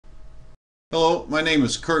Hello, my name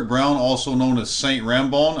is Kurt Brown, also known as Saint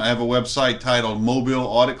Rambone. I have a website titled Mobile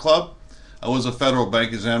Audit Club. I was a federal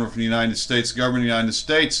bank examiner for the United States government of the United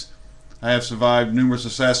States. I have survived numerous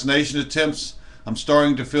assassination attempts. I'm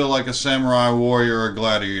starting to feel like a samurai warrior or a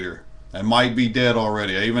gladiator. I might be dead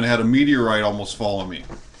already. I even had a meteorite almost fall on me.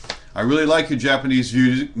 I really like your Japanese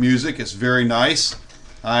music. It's very nice.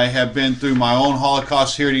 I have been through my own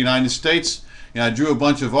Holocaust here in the United States, and I drew a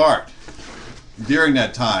bunch of art during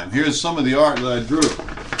that time. Here's some of the art that I drew.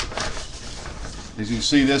 As you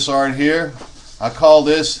see this art here, I call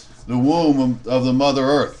this the womb of the Mother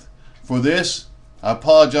Earth. For this, I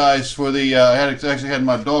apologize for the, I actually had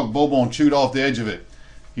my dog Bobo chewed off the edge of it.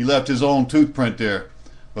 He left his own tooth print there.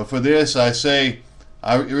 But for this, I say,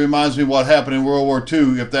 it reminds me of what happened in World War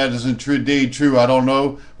II. If that isn't indeed true, I don't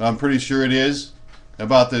know, but I'm pretty sure it is.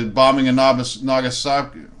 About the bombing of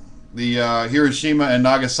Nagasaki, Hiroshima and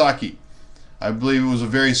Nagasaki. I believe it was a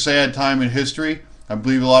very sad time in history. I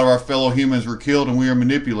believe a lot of our fellow humans were killed and we were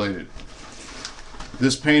manipulated.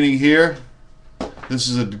 This painting here, this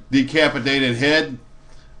is a decapitated head.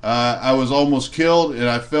 I was almost killed and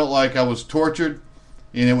I felt like I was tortured,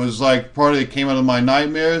 and it was like part of it came out of my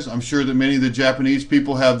nightmares. I'm sure that many of the Japanese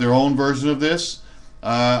people have their own version of this.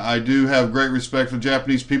 I do have great respect for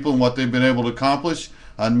Japanese people and what they've been able to accomplish.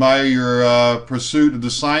 I admire your pursuit of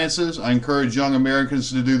the sciences. I encourage young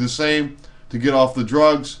Americans to do the same, to get off the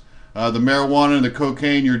drugs, the marijuana and the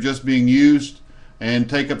cocaine. You're just being used, and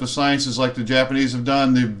take up the sciences like the Japanese have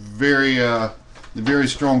done. They're very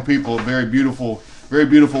strong people, very beautiful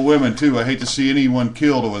women too. I hate to see anyone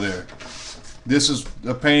killed over there. This is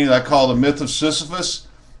a painting that I call the myth of Sisyphus.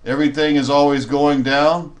 Everything is always going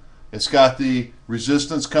down. It's got the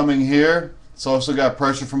resistance coming here. It's also got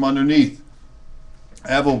pressure from underneath. I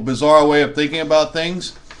have a bizarre way of thinking about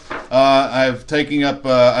things. I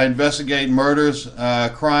investigate murders,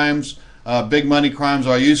 crimes, big money crimes.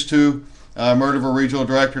 I used to. Murder of a regional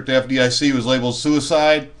director at the FDIC was labeled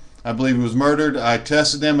suicide. I believe he was murdered. I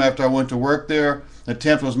tested them after I went to work there. An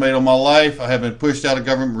attempt was made on my life. I have been pushed out of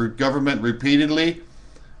government repeatedly.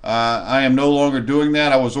 I am no longer doing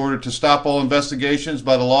that. I was ordered to stop all investigations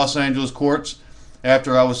by the Los Angeles courts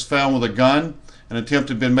after I was found with a gun. An attempt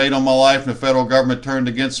had been made on my life and the federal government turned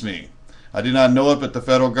against me. I did not know it, but the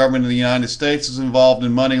federal government of the United States is involved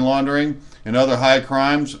in money laundering and other high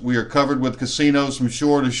crimes. We are covered with casinos from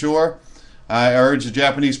shore to shore. I urge the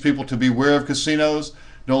Japanese people to beware of casinos.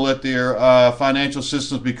 Don't let their financial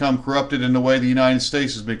systems become corrupted in the way the United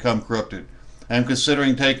States has become corrupted. I'm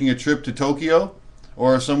considering taking a trip to Tokyo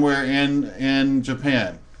or somewhere in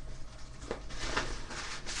Japan.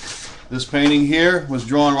 This painting here was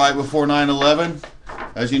drawn right before 9/11.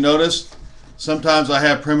 As you notice, sometimes I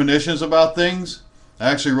have premonitions about things.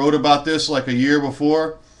 I actually wrote about this like a year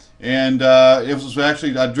before, and it was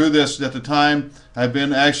actually, I drew this at the time. I've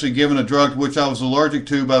been actually given a drug which I was allergic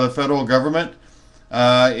to by the federal government.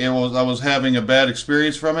 I was having a bad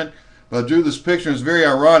experience from it, but I drew this picture. It's very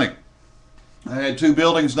ironic. I had two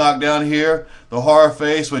buildings knocked down here, the horror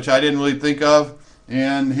face, which I didn't really think of,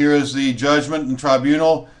 and here is the judgment and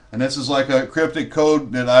tribunal, and this is like a cryptic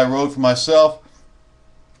code that I wrote for myself.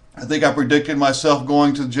 I think I predicted myself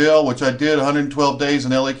going to jail, which I did, 112 days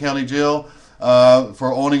in LA County Jail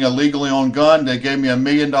for owning a legally owned gun. They gave me $1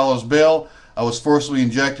 million bail. I was forcibly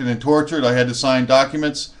injected and tortured. I had to sign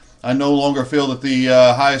documents. I no longer feel that the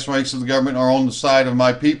highest ranks of the government are on the side of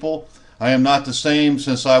my people. I am not the same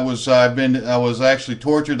since I was actually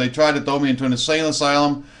tortured. They tried to throw me into an insane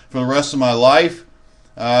asylum for the rest of my life.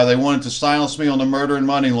 They wanted to silence me on the murder and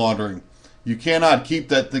money laundering. You cannot keep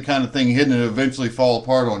the kind of thing hidden and eventually fall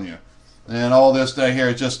apart on you. And all this down here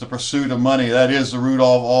is just the pursuit of money. That is the root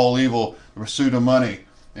of all evil, the pursuit of money.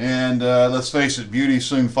 And let's face it, beauty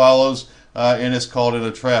soon follows, and it's caught in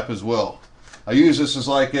a trap as well. I use this as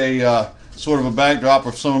like a sort of a backdrop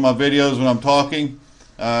of some of my videos when I'm talking.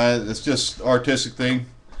 It's just artistic thing.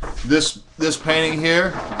 This painting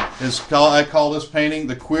here is I call this painting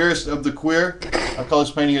the queerest of the queer. I call this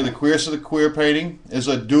painting here the queerest of the queer painting. It's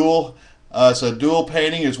a dual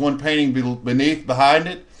painting. There's one painting behind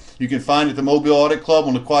it. You can find it at the Mobile Audit Club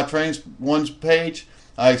on the Quatrains One's page.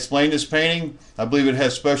 I explained this painting. I believe it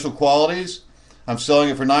has special qualities. I'm selling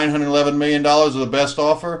it for $911 million as the best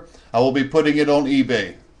offer. I will be putting it on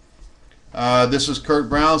eBay. This is Kurt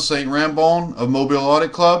Brown, Saint Rambone of Mobile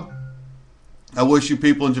Audit Club. I wish you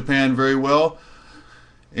people in Japan very well.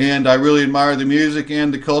 And I really admire the music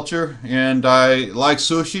and the culture. And I like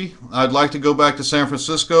sushi. I'd like to go back to San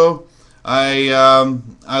Francisco. I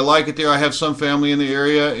like it there. I have some family in the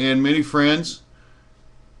area and many friends.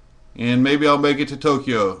 And maybe I'll make it to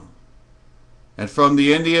Tokyo. And from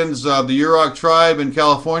the Indians, the Yurok tribe in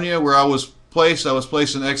California, where I was place. I was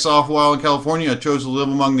placed in exile for a while in California. I chose to live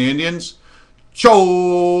among the Indians.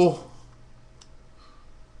 Cho!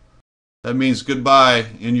 That means goodbye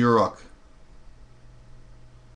in Yurok.